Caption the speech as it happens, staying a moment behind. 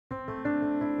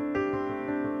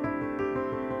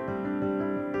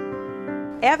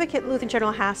Advocate Lutheran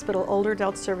General Hospital Older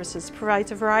Adult Services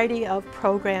provides a variety of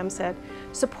programs that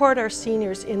support our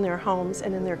seniors in their homes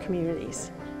and in their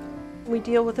communities. We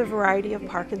deal with a variety of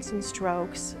Parkinson's,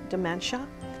 strokes, dementia.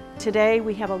 Today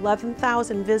we have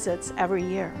 11,000 visits every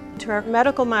year to our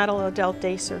medical model adult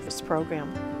day service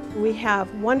program. We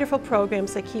have wonderful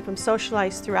programs that keep them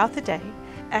socialized throughout the day,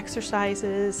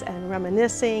 exercises and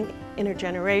reminiscing,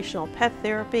 intergenerational pet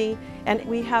therapy, and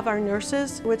we have our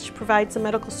nurses, which provides the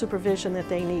medical supervision that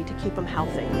they need to keep them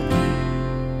healthy.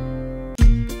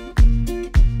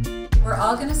 We're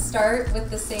all going to start with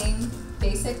the same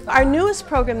basic. Our newest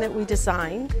program that we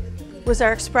designed was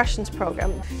our Expressions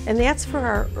program, and that's for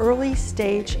our early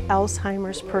stage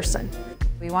Alzheimer's person.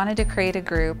 We wanted to create a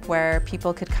group where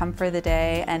people could come for the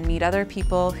day and meet other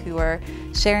people who are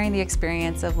sharing the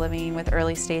experience of living with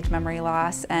early stage memory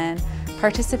loss and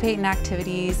participate in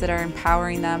activities that are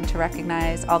empowering them to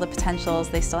recognize all the potentials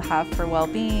they still have for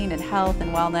well-being and health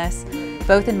and wellness,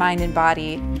 both in mind and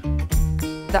body.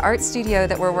 The art studio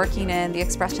that we're working in, the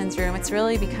Expressions room, it's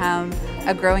really become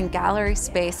a growing gallery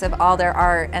space of all their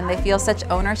art, and they feel such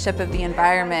ownership of the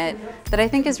environment that I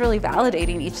think is really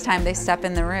validating each time they step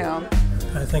in the room.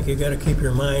 I think you got to keep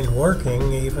your mind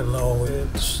working, even though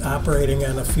it's operating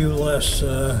on a few less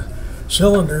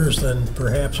cylinders than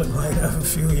perhaps it might have a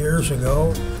few years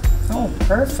ago. Oh,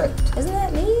 perfect. Isn't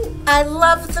that neat? I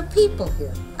love the people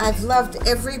here. I've loved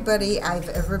everybody I've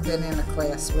ever been in a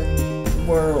class with.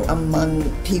 We're among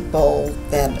people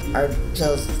that are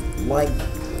just like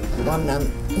one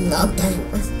another.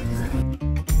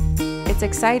 It's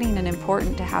exciting and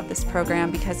important to have this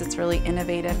program because it's really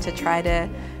innovative to try to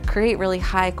create really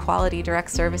high quality direct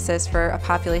services for a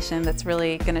population that's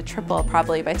really going to triple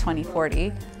probably by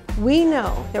 2040. We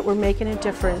know that we're making a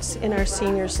difference in our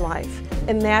seniors' life,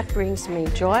 and that brings me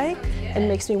joy and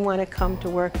makes me want to come to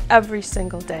work every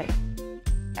single day.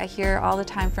 I hear all the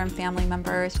time from family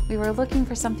members, we were looking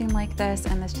for something like this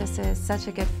and this just is such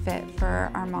a good fit for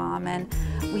our mom, and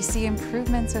we see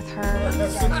improvements with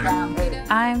her.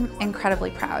 I'm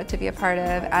incredibly proud to be a part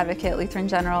of Advocate Lutheran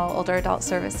General Older Adult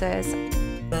Services.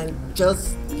 I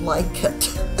just like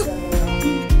it.